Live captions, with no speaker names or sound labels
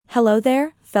Hello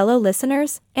there, fellow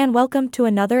listeners, and welcome to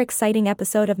another exciting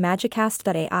episode of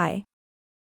Magicast.ai.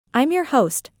 I'm your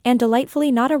host, and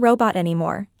delightfully not a robot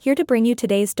anymore, here to bring you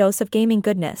today's dose of gaming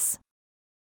goodness.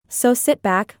 So sit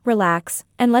back, relax,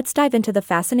 and let's dive into the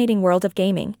fascinating world of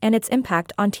gaming and its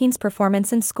impact on teens'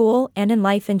 performance in school and in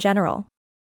life in general.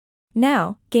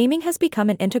 Now, gaming has become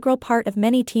an integral part of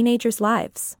many teenagers'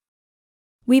 lives.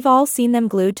 We've all seen them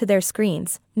glued to their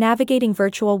screens, navigating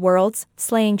virtual worlds,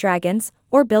 slaying dragons,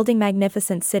 or building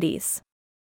magnificent cities.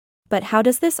 But how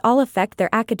does this all affect their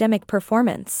academic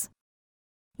performance?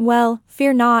 Well,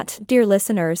 fear not, dear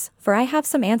listeners, for I have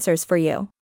some answers for you.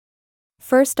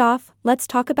 First off, let's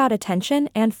talk about attention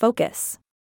and focus.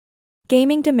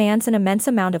 Gaming demands an immense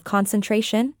amount of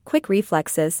concentration, quick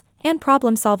reflexes, and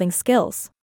problem-solving skills.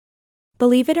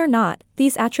 Believe it or not,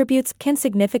 these attributes can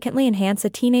significantly enhance a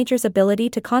teenager's ability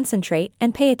to concentrate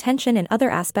and pay attention in other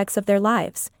aspects of their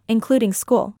lives, including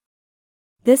school.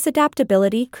 This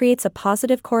adaptability creates a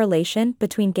positive correlation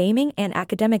between gaming and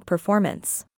academic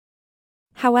performance.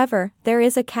 However, there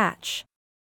is a catch.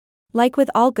 Like with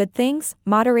all good things,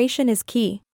 moderation is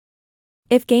key.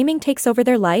 If gaming takes over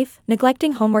their life,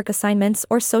 neglecting homework assignments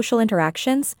or social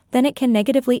interactions, then it can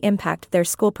negatively impact their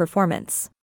school performance.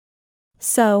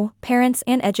 So, parents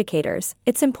and educators,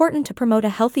 it's important to promote a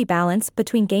healthy balance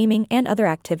between gaming and other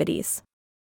activities.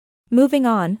 Moving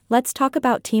on, let's talk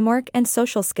about teamwork and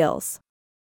social skills.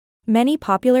 Many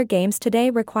popular games today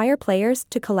require players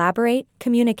to collaborate,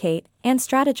 communicate, and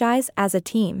strategize as a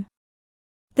team.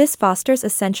 This fosters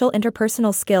essential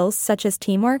interpersonal skills such as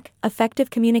teamwork,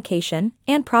 effective communication,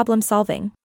 and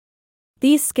problem-solving.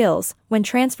 These skills, when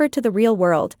transferred to the real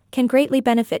world, can greatly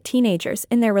benefit teenagers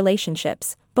in their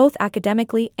relationships, both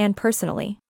academically and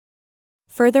personally.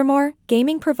 Furthermore,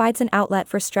 gaming provides an outlet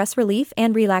for stress relief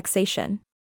and relaxation.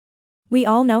 We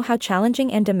all know how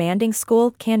challenging and demanding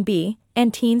school can be,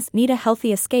 and teens need a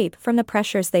healthy escape from the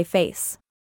pressures they face.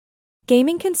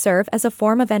 Gaming can serve as a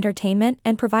form of entertainment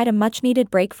and provide a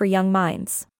much-needed break for young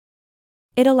minds.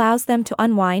 It allows them to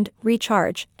unwind,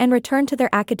 recharge, and return to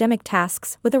their academic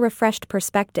tasks with a refreshed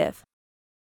perspective.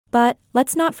 But,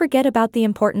 let's not forget about the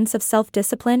importance of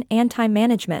self-discipline and time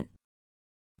management.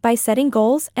 By setting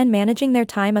goals and managing their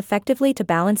time effectively to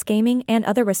balance gaming and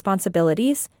other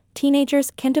responsibilities,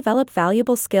 teenagers can develop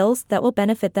valuable skills that will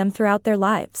benefit them throughout their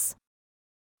lives.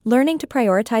 Learning to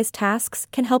prioritize tasks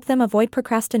can help them avoid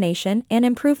procrastination and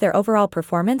improve their overall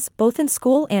performance both in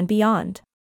school and beyond.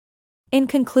 In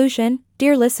conclusion,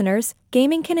 dear listeners,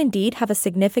 gaming can indeed have a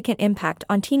significant impact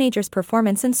on teenagers'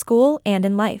 performance in school and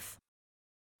in life.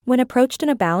 When approached in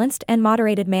a balanced and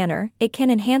moderated manner, it can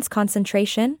enhance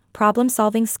concentration,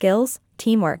 problem-solving skills,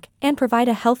 teamwork, and provide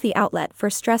a healthy outlet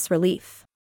for stress relief.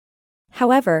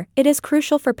 However, it is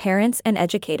crucial for parents and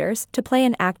educators to play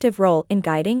an active role in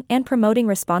guiding and promoting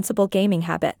responsible gaming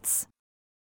habits.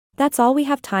 That's all we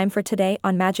have time for today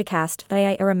on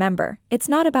Magicast.ai. Remember, it's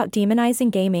not about demonizing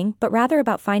gaming but rather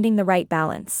about finding the right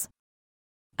balance.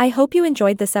 I hope you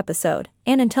enjoyed this episode,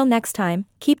 and until next time,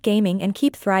 keep gaming and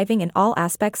keep thriving in all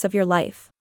aspects of your life.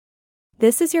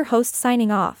 This is your host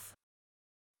signing off.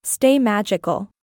 Stay magical.